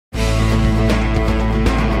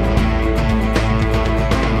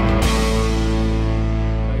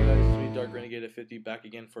50 back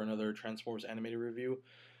again for another Transformers animated review.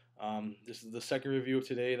 This is the second review of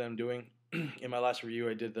today that I'm doing. In my last review,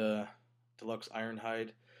 I did the deluxe Ironhide.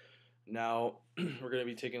 Now we're going to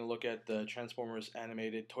be taking a look at the Transformers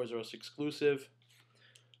animated Toys R Us exclusive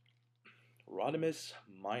Rodimus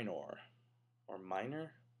Minor or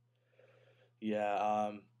Minor.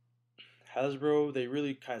 Yeah, Hasbro, they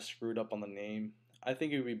really kind of screwed up on the name. I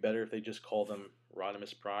think it would be better if they just called them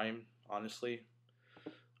Rodimus Prime, honestly,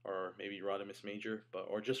 or maybe Rodimus Major,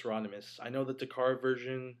 or just Rodimus. I know that the car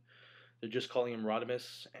version, they're just calling him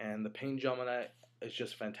Rodimus, and the paint job on that is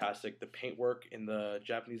just fantastic. The paintwork in the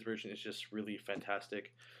Japanese version is just really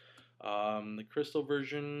fantastic. The crystal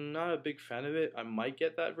version, not a big fan of it. I might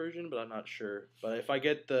get that version, but I'm not sure. But if I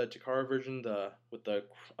get the Takara version, with the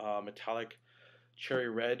metallic cherry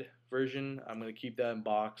red version, I'm gonna keep that in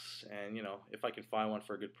box, and if I can find one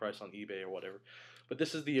for a good price on eBay or whatever. But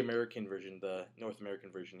this is the American version, the North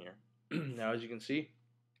American version here. Now, as you can see,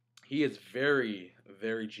 he is very,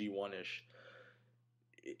 very G1-ish.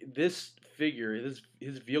 This figure, his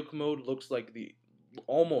vehicle mode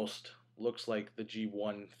almost looks like the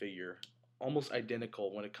G1 figure, almost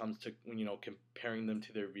identical when it comes to comparing them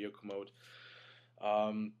to their vehicle mode.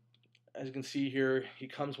 As you can see here, he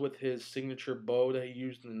comes with his signature bow that he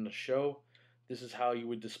used in the show. This is how you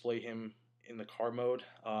would display him in the car mode.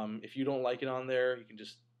 If you don't like it on there, you can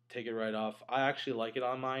just take it right off. I actually like it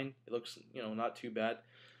on mine. It looks, not too bad.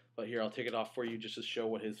 But here, I'll take it off for you just to show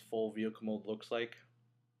what his full vehicle mode looks like.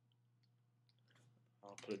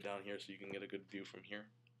 I'll put it down here so you can get a good view from here.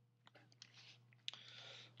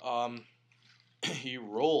 He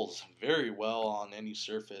rolls very well on any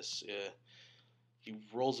surface. He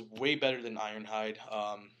rolls way better than Ironhide.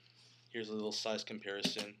 Here's a little size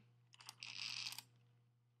comparison.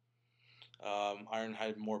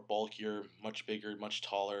 Ironhide more bulkier, much bigger, much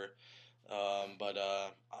taller, but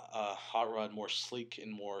Hotrod more sleek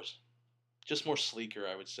and more sleeker,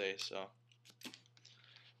 I would say. So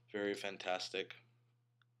very fantastic.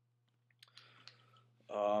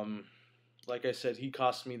 Like I said, he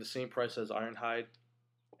cost me the same price as Ironhide,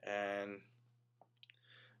 and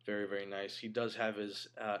very, very nice. He does have his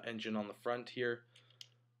engine on the front here.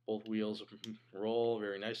 Both wheels roll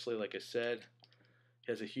very nicely, like I said.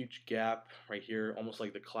 He has a huge gap right here, almost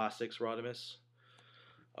like the classics Rodimus.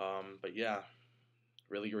 But yeah,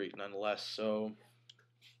 really great nonetheless. So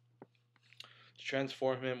to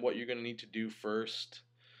transform him, what you're going to need to do first,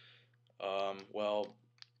 well,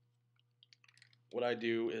 what I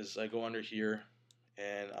do is I go under here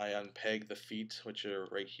and I unpeg the feet, which are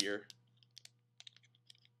right here.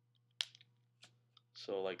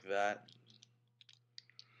 So like that.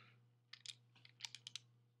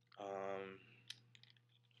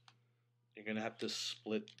 You're going to have to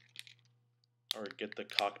split or get the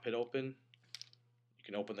cockpit open. You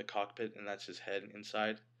can open the cockpit, and that's his head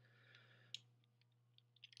inside.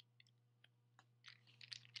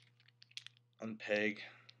 Unpeg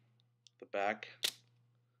the back.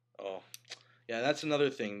 Oh, yeah, that's another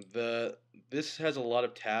thing. This has a lot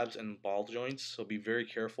of tabs and ball joints, so be very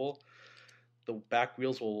careful. The back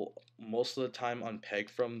wheels will most of the time unpeg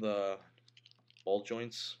from the ball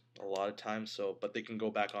joints a lot of times, but they can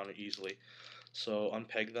go back on it easily. So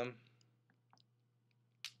unpeg them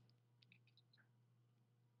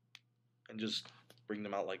and just bring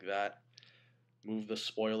them out like that. Move the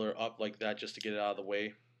spoiler up like that just to get it out of the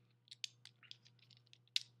way.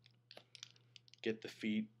 Get the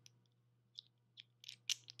feet.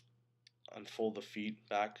 Unfold the feet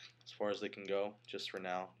back as far as they can go, just for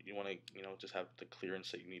now. You want to, just have the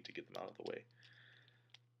clearance that you need to get them out of the way.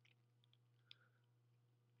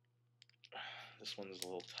 This one's a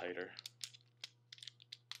little tighter.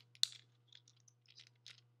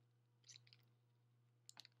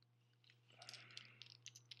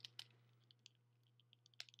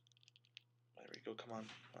 There we go, come on.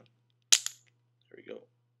 There we go.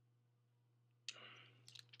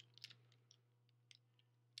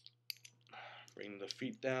 Bring the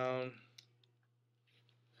feet down.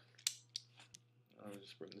 I'll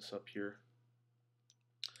just bring this up here.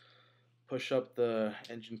 Push up the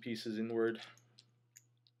engine pieces inward.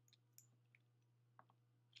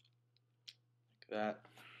 Like that.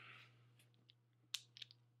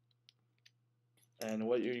 And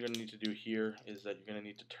what you're going to need to do here is that you're going to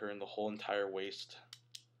need to turn the whole entire waist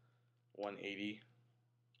 180.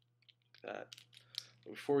 Like that.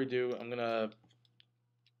 But before we do, I'm going to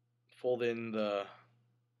fold in the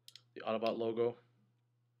Autobot logo,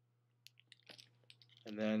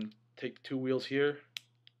 and then take two wheels here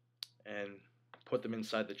and put them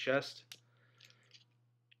inside the chest.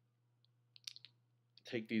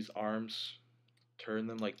 Take these arms, turn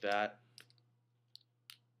them like that,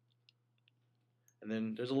 And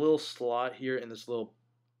then there's a little slot here in this little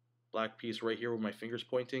black piece right here where my finger's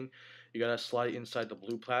pointing. You gotta slide it inside the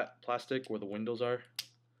blue plastic where the windows are,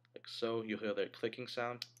 like so. You'll hear that clicking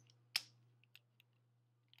sound.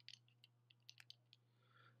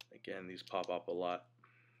 Again, these pop up a lot.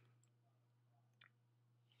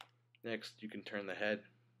 Next, you can turn the head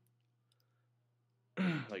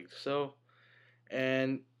like so.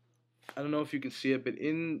 And I don't know if you can see it, but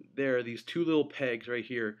in there, these two little pegs right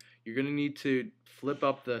here, you're going to need to flip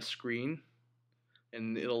up the screen,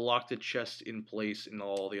 and it'll lock the chest in place in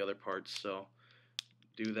all the other parts. So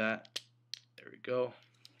do that. There we go.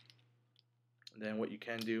 And then what you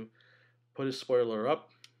can do, put a spoiler up,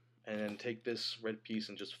 and then take this red piece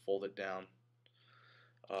and just fold it down.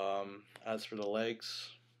 As for the legs,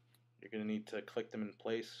 you're going to need to click them in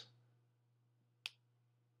place.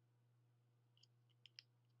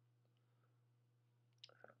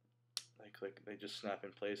 They just snap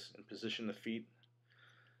in place, and position the feet.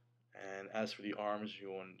 And as for the arms,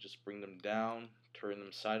 you want to just bring them down, turn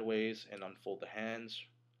them sideways, and unfold the hands.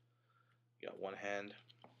 You got one hand,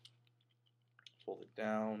 fold it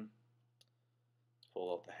down,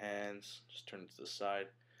 fold out the hands, just turn it to the side.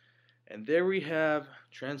 And there we have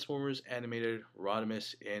Transformers animated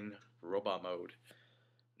Rodimus in robot mode.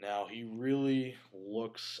 Now he really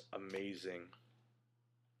looks amazing.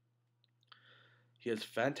 He has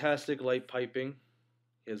fantastic light piping.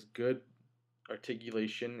 He has good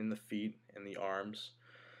articulation in the feet and the arms.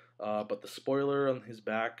 But the spoiler on his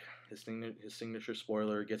back, his signature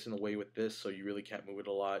spoiler, gets in the way with this, so you really can't move it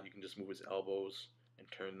a lot. You can just move his elbows and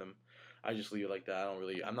turn them. I just leave it like that.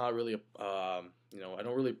 I'm not really, I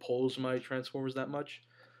don't really pose my Transformers that much.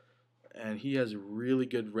 And he has really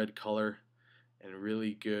good red color and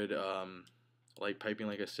really good light piping,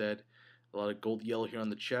 like I said. A lot of gold yellow here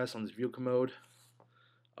on the chest on this vehicle mode.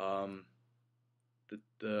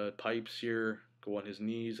 The pipes here go on his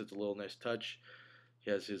knees. It's a little nice touch.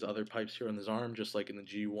 He has his other pipes here on his arm, just like in the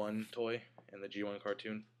G1 toy and the G1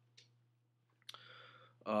 cartoon.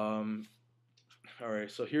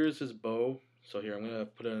 Alright, so here's his bow. So here, I'm gonna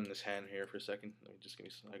put it in his hand here for a second. Let me just give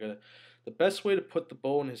me some. The best way to put the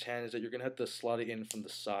bow in his hand is that you're gonna have to slot it in from the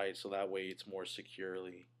side, so that way it's more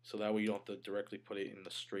securely. So that way you don't have to directly put it in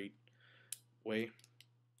the straight way.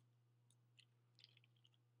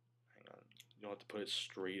 Hang on, you don't have to put it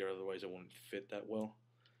straight, or otherwise it won't fit that well.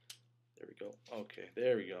 There we go. Okay,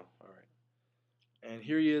 there we go. All right. And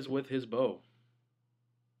here he is with his bow.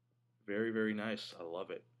 Very, very nice. I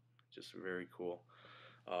love it. Just very cool.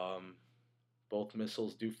 Both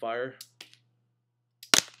missiles do fire.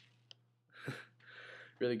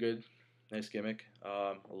 Really good. Nice gimmick.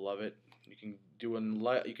 I love it. You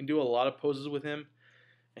can do a lot of poses with him,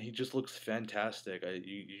 and he just looks fantastic.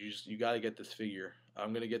 You gotta get this figure.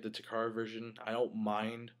 I'm gonna get the Takara version. I don't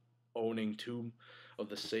mind owning two of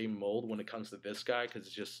the same mold when it comes to this guy, because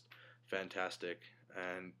it's just fantastic.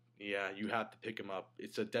 And yeah, you have to pick him up.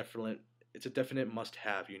 It's a definite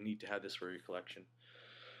must-have. You need to have this for your collection.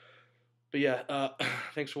 But yeah,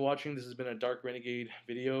 thanks for watching. This has been a Dark Renegade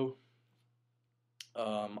video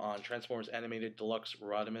on Transformers Animated Deluxe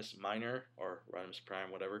Rodimus Minor, or Rodimus Prime,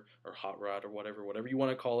 whatever, or Hotrod, or whatever you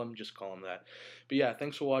want to call him, just call him that. But yeah,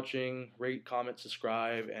 thanks for watching. Rate, comment,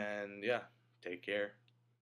 subscribe, and yeah, take care.